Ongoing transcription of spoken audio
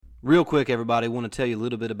Real quick, everybody, I want to tell you a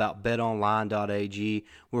little bit about betonline.ag.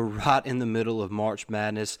 We're right in the middle of March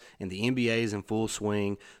Madness, and the NBA is in full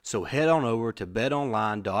swing. So head on over to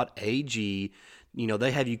betonline.ag. You know,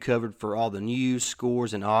 they have you covered for all the news,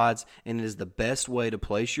 scores, and odds, and it is the best way to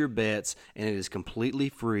place your bets, and it is completely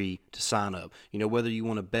free to sign up. You know, whether you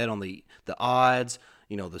want to bet on the odds,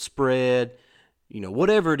 the spread,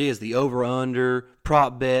 whatever it is, the over-under,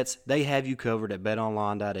 prop bets, they have you covered at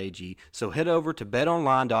betonline.ag. So head over to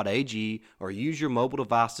betonline.ag or use your mobile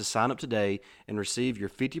device to sign up today and receive your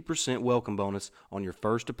 50% welcome bonus on your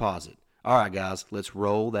first deposit. All right, guys, let's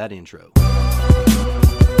roll that intro.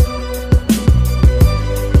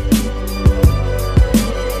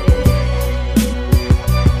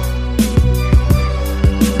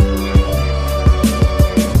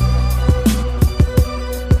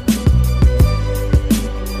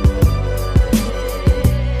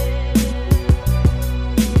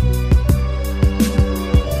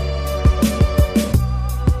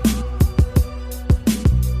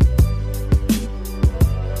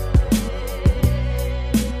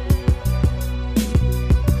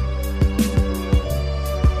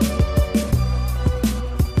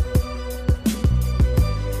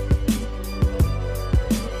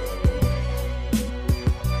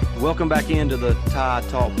 Welcome back into the Tide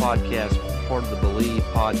Talk podcast, part of the Believe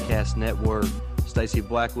Podcast Network. Stacey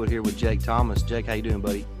Blackwood here with Jake Thomas. Jake, how you doing,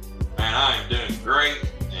 buddy? Man, I am doing great,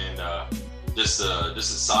 and just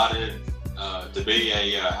excited to be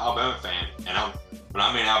a Alabama fan. And when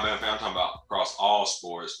I mean Alabama fan, I'm talking about across all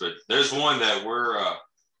sports. But there's one that we're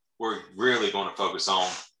really going to focus on,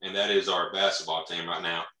 and that is our basketball team right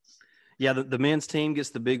now. Yeah, the men's team gets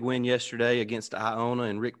the big win yesterday against Iona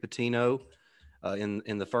and Rick Pitino.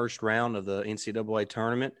 In the first round of the NCAA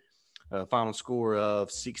tournament, final score of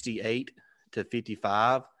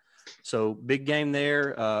 68-55. So big game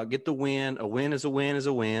there. Get the win. A win is a win is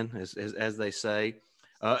a win, as they say.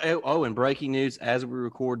 And breaking news: as we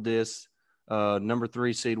record this, number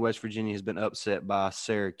 3 seed West Virginia has been upset by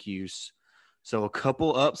Syracuse. So a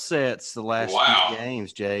couple upsets the last few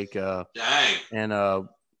games, Jake. Dang. And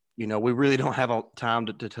we really don't have time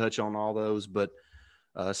to touch on all those, but.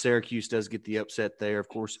 Syracuse does get the upset there. Of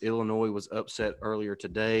course, Illinois was upset earlier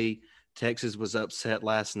today. Texas was upset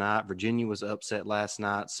last night. Virginia was upset last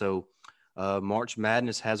night. So March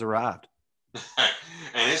Madness has arrived.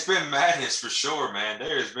 And it's been madness for sure, man.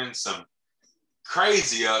 There has been some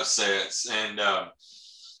crazy upsets. And,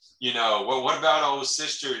 what about old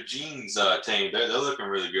Sister Jean's team? They're looking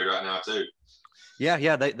really good right now, too.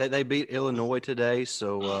 Yeah, they beat Illinois today.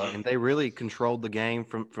 So and they really controlled the game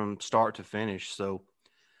from start to finish. So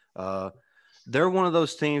they're one of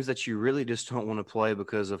those teams that you really just don't want to play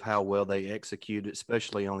because of how well they execute,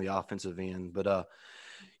 especially on the offensive end. But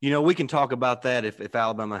we can talk about that if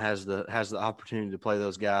Alabama has the opportunity to play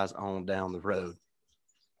those guys on down the road.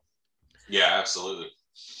 Yeah, absolutely.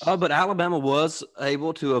 But Alabama was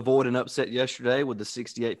able to avoid an upset yesterday with the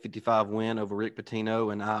 68-55 win over Rick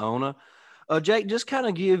Pitino and Iona. Jake, just kind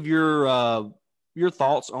of give your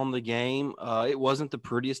thoughts on the game. It wasn't the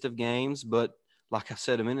prettiest of games, but like I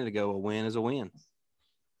said a minute ago, a win is a win.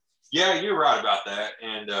 Yeah, you're right about that.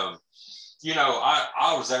 And, I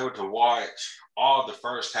was able to watch all the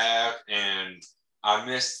first half, and I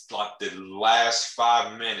missed like the last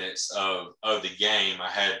 5 minutes of the game. I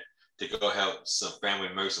had to go help some family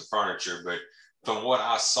move some furniture. But from what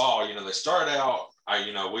I saw, they started out,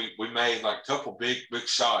 we made like a couple big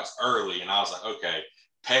shots early, and I was like, okay,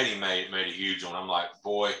 Petty made a huge one. I'm like,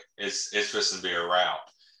 boy, it's just to be a rout.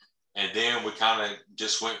 And then we kind of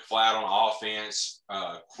just went flat on offense.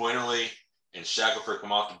 Quinterly and Shackelford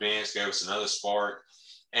come off the bench, gave us another spark.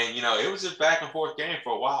 And, it was a back and forth game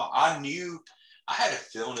for a while. I had a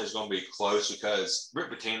feeling it was going to be close because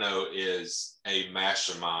Rick Pitino is a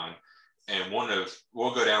mastermind and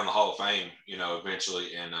we'll go down the Hall of Fame,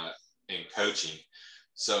 eventually in coaching.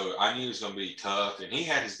 So I knew it was going to be tough, and he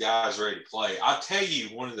had his guys ready to play. I'll tell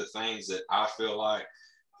you one of the things that I feel like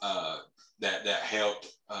that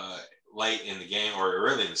helped late in the game, or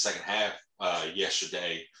really in the second half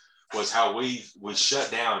yesterday, was how we shut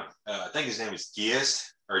down. I think his name is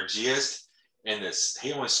Gist, and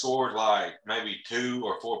he only scored like maybe 2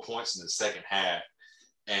 or 4 points in the second half,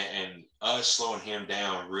 and us slowing him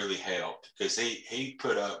down really helped because he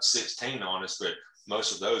put up 16 on us, but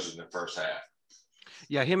most of those were in the first half.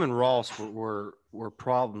 Yeah, him and Ross were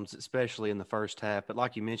problems, especially in the first half. But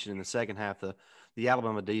like you mentioned, in the second half, the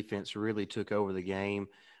Alabama defense really took over the game.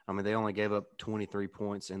 I mean, they only gave up 23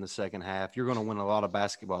 points in the second half. You're going to win a lot of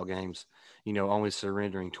basketball games, only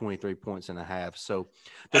surrendering 23 points in a half. So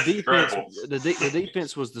the That's defense, incredible. the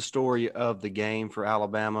defense was the story of the game for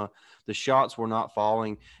Alabama. The shots were not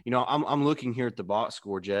falling. I'm looking here at the box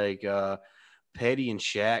score, Jake. Petty and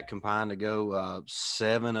Shaq combined to go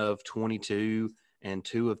 7 of 22 and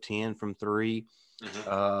 2 of 10 from three.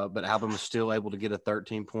 But Alabama was still able to get a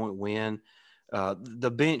 13-point win.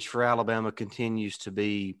 The bench for Alabama continues to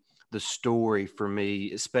be the story for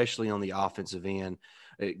me, especially on the offensive end.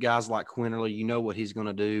 Guys like Quinterly, you know what he's going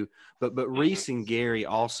to do. But Reese and Gary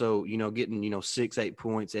also, getting, 6-8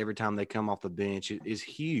 points every time they come off the bench is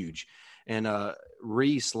huge. And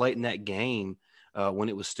Reese, late in that game, when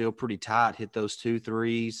it was still pretty tight, hit those 2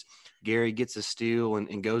 threes. Gary gets a steal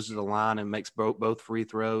and goes to the line and makes both free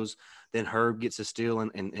throws. Then Herb gets a steal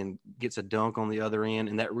and gets a dunk on the other end,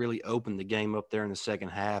 and that really opened the game up there in the second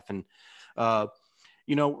half. And,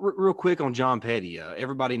 real quick on John Petty,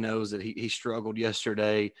 everybody knows that he struggled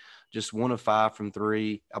yesterday, just 1 of 5 from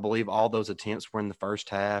three. I believe all those attempts were in the first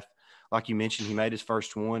half. Like you mentioned, he made his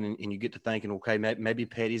first one, and you get to thinking, okay, maybe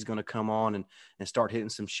Petty's going to come on and start hitting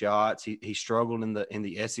some shots. He struggled in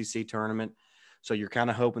the SEC tournament, so you're kind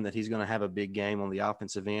of hoping that he's going to have a big game on the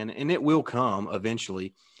offensive end, and it will come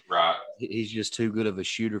eventually. Right. He's just too good of a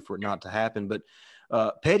shooter for it not to happen. But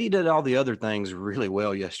Petty did all the other things really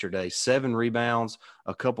well yesterday. 7 rebounds,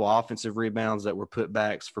 a couple offensive rebounds that were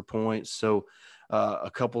putbacks for points. So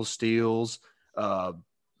a couple steals,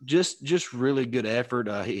 just really good effort.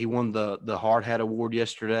 He won the Hard Hat Award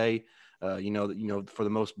yesterday. For the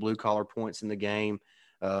most blue collar points in the game.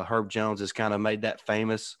 Herb Jones has kind of made that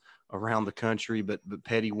famous around the country, but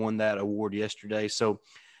Petty won that award yesterday. So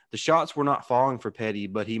the shots were not falling for Petty,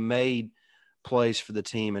 but he made plays for the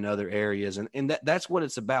team in other areas. And that's what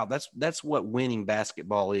it's about. That's what winning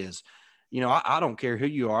basketball is. I don't care who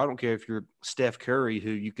you are. I don't care if you're Steph Curry,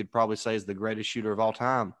 who you could probably say is the greatest shooter of all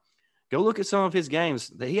time. Go look at some of his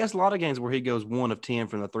games. He has a lot of games where he goes 1 of 10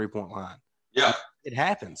 from the 3-point line. Yeah. It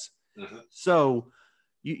happens. So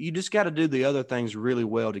you just got to do the other things really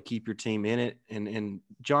well to keep your team in it. And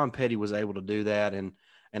John Petty was able to do that. And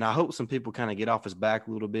I hope some people kind of get off his back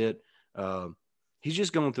a little bit. He's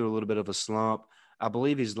just going through a little bit of a slump. I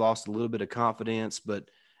believe he's lost a little bit of confidence, but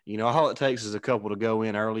all it takes is a couple to go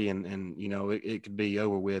in early and it could be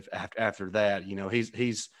over with after that.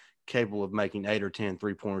 He's capable of making 8 or 10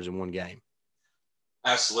 3-pointers in one game.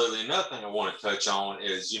 Absolutely. Another thing I want to touch on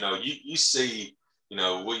is, you see,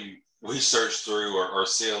 we search through or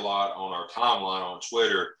see a lot on our timeline on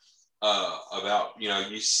Twitter about,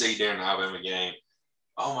 you see during the Alabama game,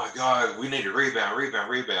 oh my God, we need to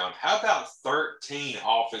rebound. How about 13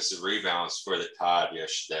 offensive rebounds for the Tide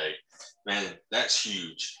yesterday? Man, that's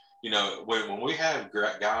huge. When we have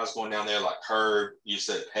guys going down there like Herb, you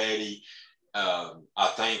said Petty,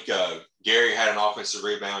 I think Gary had an offensive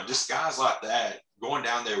rebound, just guys like that going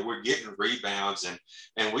down there, we're getting rebounds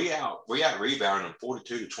and we out rebounding them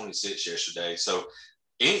 42-26 yesterday. So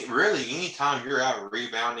anytime you're out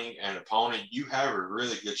rebounding an opponent, you have a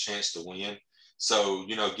really good chance to win. So,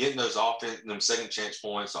 getting them second chance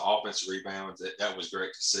points, the offensive rebounds, that was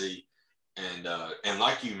great to see. And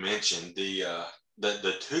like you mentioned,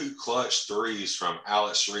 the 2 clutch threes from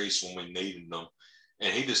Alex Reese when we needed them.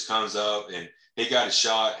 And he just comes up and he got a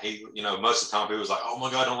shot. Most of the time people was like, oh my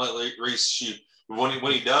God, don't let Reese shoot. But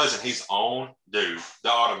when he does and he's on, dude,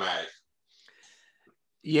 the automatic.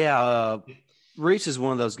 Yeah, Reese is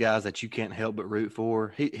one of those guys that you can't help but root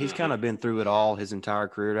for. He's kind of been through it all his entire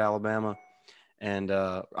career at Alabama. And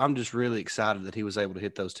I'm just really excited that he was able to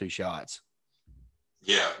hit those 2 shots.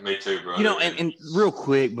 Yeah, me too, bro. And real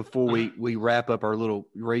quick before we wrap up our little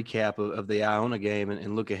recap of the Iona game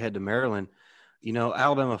and look ahead to Maryland,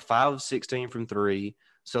 Alabama 5 of 16 from 3.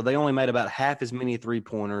 So they only made about half as many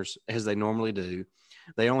 3-pointers as they normally do.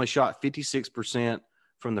 They only shot 56%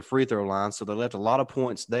 from the free throw line, so they left a lot of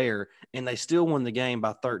points there, and they still won the game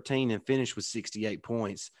by 13 and finished with 68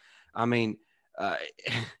 points. I mean,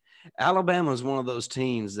 Alabama is one of those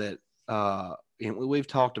teams that and we've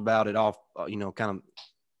talked about it off,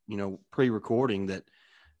 pre-recording that,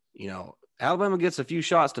 Alabama gets a few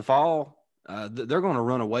shots to fall. They're going to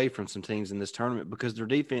run away from some teams in this tournament because their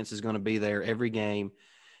defense is going to be there every game,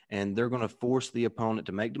 and they're going to force the opponent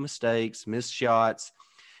to make the mistakes, miss shots.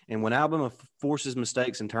 And when Alabama forces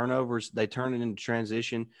mistakes and turnovers, they turn it into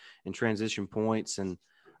transition and transition points. And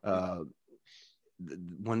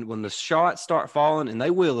when the shots start falling, and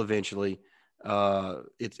they will eventually,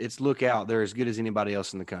 it's look out. They're as good as anybody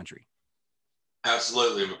else in the country.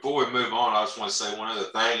 Absolutely. Before we move on, I just want to say one other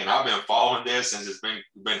thing, and I've been following this since it's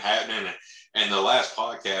been happening. And the last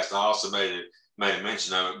podcast, I also made made a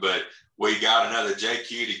mention of it, but we got another JQ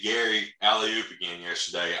to Gary alley-oop again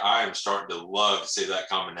yesterday. I am starting to love to see that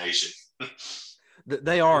combination.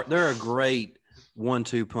 They're a great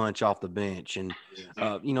 1-2 punch off the bench. And,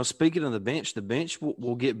 speaking of the bench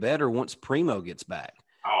will get better once Primo gets back.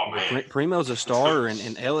 Oh, man. Primo's a starter,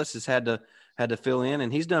 and Ellis has had to fill in,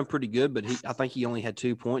 and he's done pretty good, but I think he only had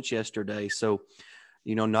 2 points yesterday. So,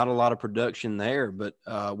 not a lot of production there. But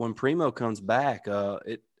when Primo comes back,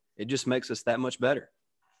 it just makes us that much better.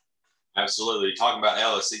 Absolutely. Talking about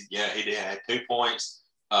Ellis, he did have 2 points,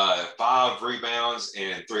 5 rebounds,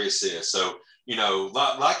 and 3 assists. So,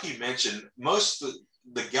 like you mentioned, most of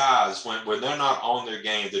the guys, when they're not on their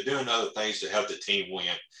game, they're doing other things to help the team win,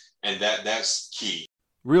 and that's key.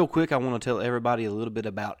 Real quick, I want to tell everybody a little bit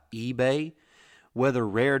about eBay. Whether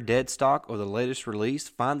rare dead stock or the latest release,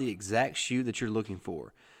 find the exact shoe that you're looking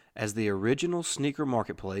for. As the original sneaker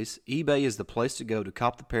marketplace, eBay is the place to go to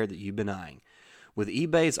cop the pair that you've been eyeing. With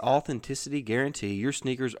eBay's authenticity guarantee, your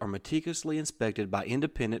sneakers are meticulously inspected by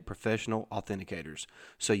independent professional authenticators,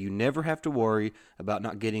 so you never have to worry about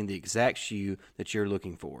not getting the exact shoe that you're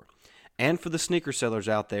looking for. And for the sneaker sellers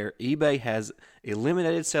out there, eBay has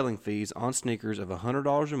eliminated selling fees on sneakers of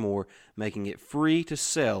 $100 or more, making it free to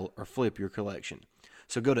sell or flip your collection.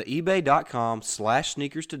 So go to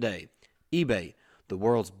ebay.com/sneakers today. eBay, the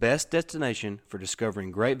world's best destination for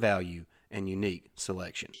discovering great value and unique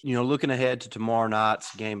selection. Looking ahead to tomorrow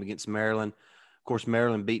night's game against Maryland, of course,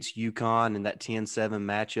 Maryland beats UConn in that 10-7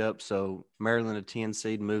 matchup. So Maryland, a 10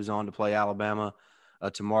 seed, moves on to play Alabama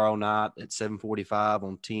tomorrow night at 7:45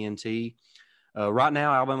 on TNT. Right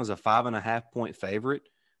now, Alabama's a 5.5-point favorite.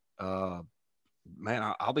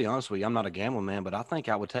 Man, I'll be honest with you, I'm not a gambling man, but I think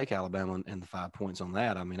I would take Alabama and the 5 points on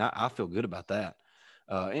that. I mean, I feel good about that.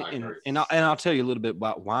 And I'll tell you a little bit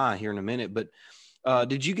about why here in a minute. But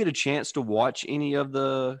did you get a chance to watch any of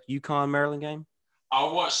the UConn-Maryland game? I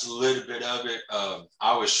watched a little bit of it.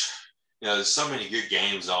 I was, there's so many good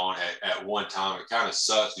games on at one time. It kind of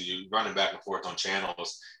sucks. You're running back and forth on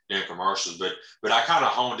channels during commercials. But I kind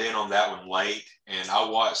of honed in on that one late, and I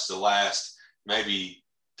watched the last maybe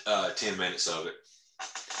 10 minutes of it.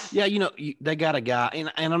 Yeah, they got a guy,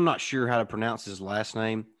 and I'm not sure how to pronounce his last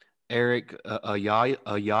name, Eric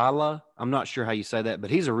Ayala. I'm not sure how you say that, but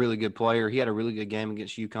he's a really good player. He had a really good game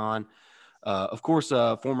against UConn. Of course,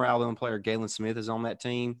 former Alabama player Galen Smith is on that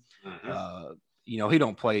team. Mm-hmm. He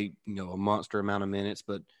don't play, a monster amount of minutes,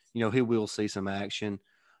 but, he will see some action.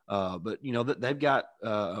 But, they've got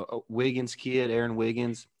a Wiggins kid, Aaron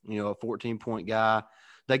Wiggins, a 14-point guy.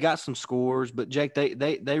 They got some scores, but, Jake,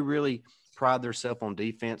 they really pride themselves on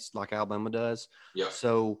defense like Alabama does. Yep.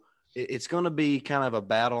 So it's going to be kind of a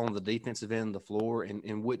battle on the defensive end of the floor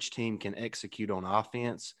and which team can execute on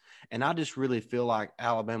offense. And I just really feel like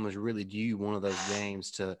Alabama's really due one of those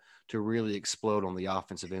games to really explode on the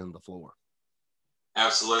offensive end of the floor.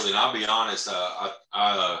 Absolutely. And I'll be honest,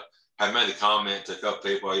 I had made a comment to a couple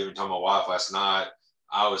people. I even told my wife last night.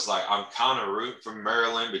 I was like, I'm kind of rooting for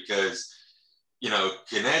Maryland because,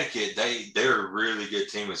 Connecticut, they're a really good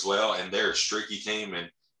team as well, and they're a streaky team. And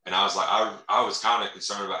I was like, I was kind of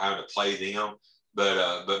concerned about having to play them.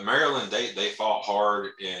 But Maryland, they fought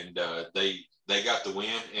hard, and they got the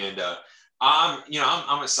win. And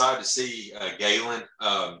I'm excited to see Galen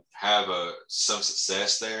have some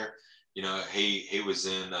success there. He was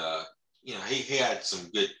in he had some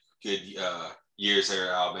good years there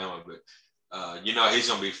at Alabama, but he's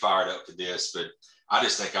going to be fired up for this. But I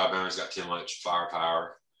just think Alabama's got too much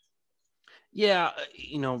firepower. Yeah,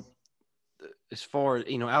 as far as,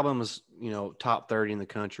 Alabama's, top 30 in the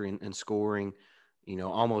country in scoring,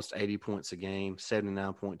 almost 80 points a game,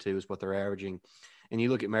 79.2 is what they're averaging. And you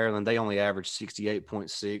look at Maryland, they only average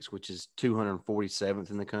 68.6, which is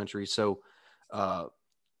 247th in the country. So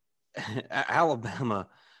Alabama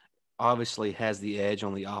obviously has the edge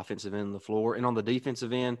on the offensive end of the floor. And on the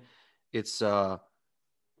defensive end, it's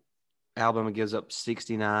Alabama gives up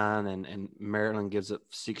 69 and Maryland gives up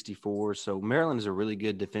 64. So Maryland is a really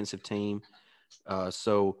good defensive team.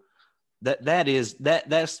 So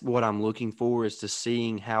that's what I'm looking for, is to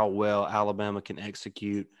seeing how well Alabama can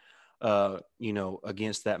execute,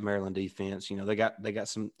 against that Maryland defense. They got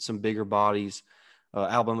some bigger bodies.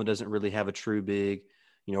 Alabama doesn't really have a true big.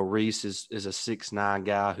 Reese is a 6'9"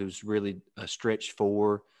 guy who's really a stretch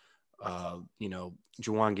 4.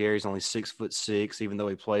 Juwan Gary's only 6'6", even though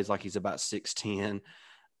he plays like he's about 6'10".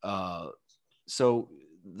 So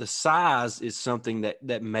the size is something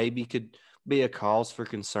that maybe could be a cause for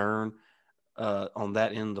concern on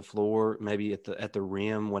that end of the floor, maybe at the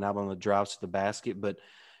rim when Alabama drives to the basket. But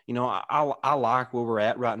I like where we're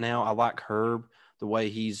at right now. I like Herb, the way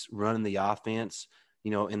he's running the offense.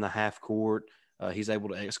 In the half court. He's able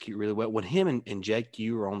to execute really well. When him and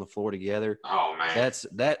JQ are on the floor together, Oh man,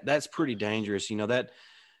 that's pretty dangerous.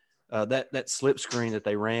 That slip screen that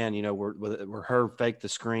they ran, where Herb faked the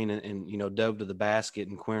screen and dove to the basket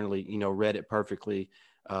and Quernery, read it perfectly.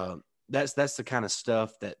 That's the kind of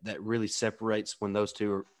stuff that really separates when those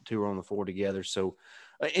two are on the floor together. So,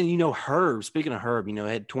 and Herb, speaking of Herb,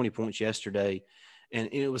 had 20 points yesterday, and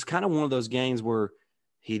it was kind of one of those games where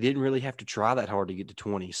he didn't really have to try that hard to get to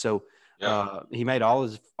 20. So he made all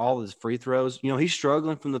his free throws. He's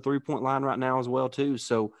struggling from the 3-point line right now as well too.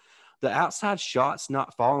 So the outside shot's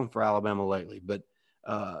not falling for Alabama lately, but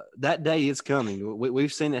that day is coming.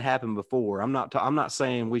 We've seen it happen before. I'm not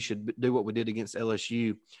saying we should do what we did against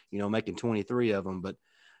LSU, making 23 of them, but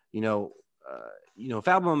if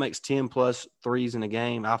Alabama makes 10 plus threes in a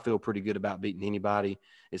game, I feel pretty good about beating anybody,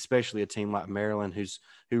 especially a team like Maryland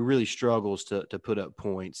who really struggles to put up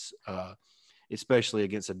points, especially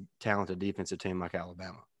against a talented defensive team like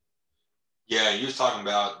Alabama. Yeah, you was talking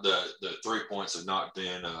about the 3 points have not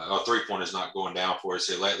been, 3-pointers not going down for us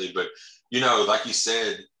here lately. But, like you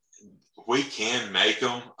said, we can make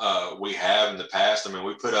them. We have in the past. I mean,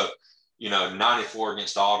 we put up, 94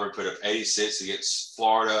 against Auburn, put up 86 against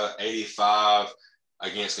Florida, 85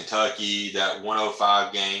 against Kentucky, that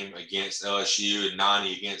 105 game against LSU, and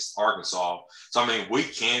 90 against Arkansas. So, I mean, we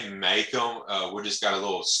can make them. We just got a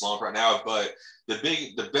little slump right now. But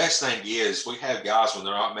the best thing is we have guys when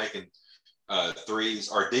they're not making threes,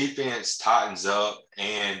 our defense tightens up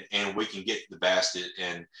and we can get the basket.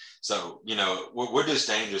 And so, we're just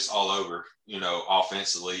dangerous all over,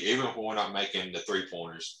 offensively, even if we're not making the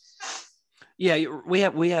 3-pointers. Yeah, we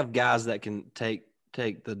have guys that can take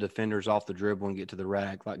the defenders off the dribble and get to the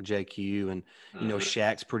rack, like JQ, and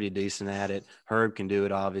Shaq's pretty decent at it. Herb can do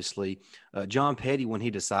it, obviously. John Petty, when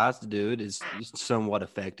he decides to do it, is somewhat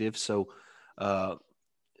effective. So,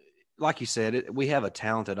 like you said, we have a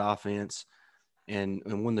talented offense, and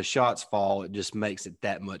when the shots fall, it just makes it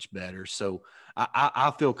that much better. So,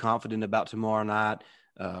 I feel confident about tomorrow night.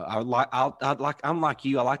 I'm like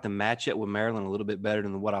you. I like the matchup with Maryland a little bit better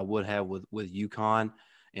than what I would have with UConn.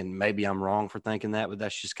 And maybe I'm wrong for thinking that, but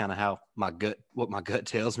that's just kind of how what my gut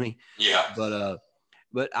tells me. Yeah.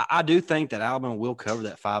 But I do think that Alabama will cover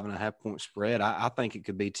that 5.5 point spread. I think it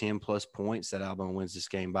could be 10 plus points that Alabama wins this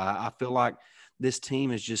game by. I feel like this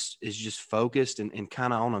team is just focused and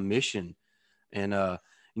kind of on a mission, and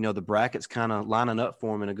the bracket's kind of lining up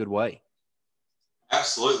for them in a good way.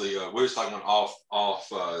 Absolutely. We were talking off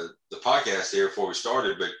the podcast here before we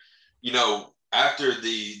started, but after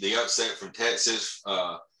the upset from Texas,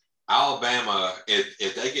 Alabama,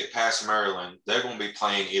 if they get past Maryland, they're going to be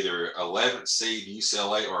playing either 11th seed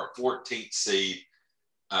UCLA or a 14th seed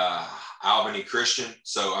Albany Christian.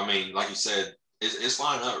 So, I mean, like you said, it's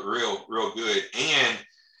lining up real good. And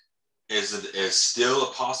is still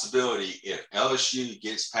a possibility if LSU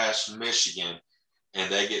gets past Michigan and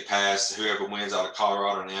they get past whoever wins out of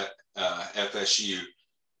Colorado and FSU,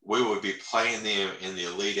 we would be playing them in the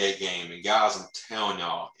Elite Eight game. And guys, I'm telling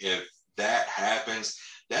y'all, if that happens,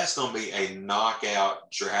 that's going to be a knockout,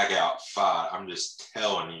 drag-out fight. I'm just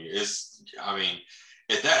telling you.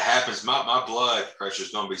 If that happens, my blood pressure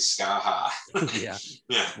is going to be sky high. Yeah.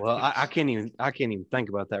 Well, I can't even think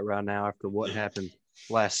about that right now after what happened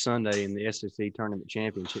last Sunday in the SEC tournament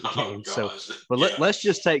championship game. Let's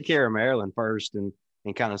just take care of Maryland first and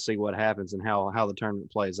kind of see what happens and how the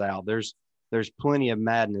tournament plays out. There's plenty of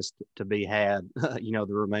madness to be had, the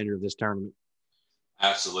remainder of this tournament.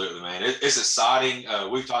 Absolutely, man. It's exciting.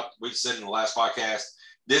 We've said in the last podcast,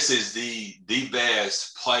 this is the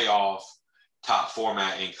best playoff top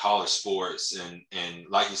format in college sports. And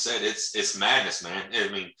like you said, it's madness, man. I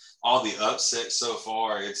mean, all the upsets so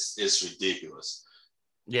far, it's ridiculous.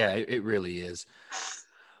 Yeah, it really is.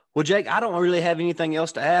 Well, Jake, I don't really have anything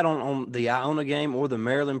else to add on the Iona game or the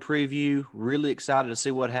Maryland preview. Really excited to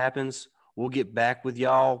see what happens. We'll get back with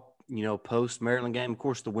y'all, post Maryland game. Of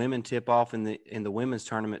course, the women tip off in the women's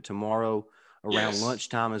tournament tomorrow around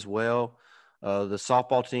lunchtime as well. The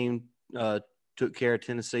softball team took care of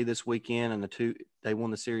Tennessee this weekend, and they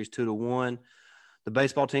won the series 2-1. The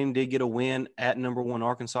baseball team did get a win at number 1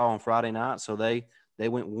 Arkansas on Friday night, so they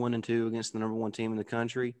went 1-2 against the number 1 team in the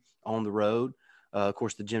country on the road. Of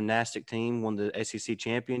course, the gymnastic team won the SEC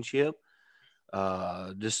championship.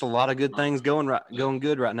 Just a lot of good things going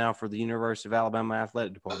good right now for the University of Alabama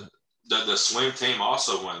athletic department. The swim team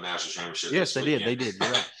also won the national championship. Yes, they did. They did.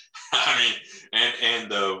 You're right. I mean,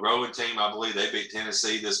 and the rowing team, I believe they beat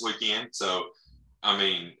Tennessee this weekend. So, I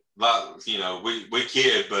mean, we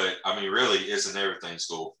kid, but I mean, really, it's an everything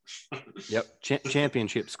school. Yep,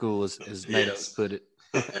 championship school, as Nato put it.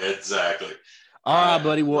 Exactly. All right,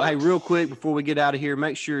 buddy. Well, hey, real quick before we get out of here,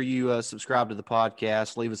 make sure you subscribe to the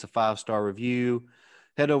podcast, leave us a 5-star review.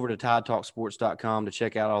 Head over to TideTalkSports.com to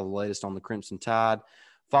check out all the latest on the Crimson Tide.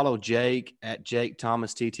 Follow Jake at Jake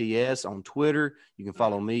Thomas TTS on Twitter. You can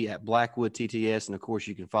follow me at Blackwood TTS. And, of course,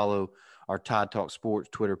 you can follow our Tide Talk Sports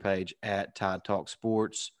Twitter page at Tide Talk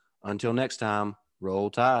Sports. Until next time, roll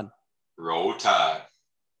Tide. Roll Tide.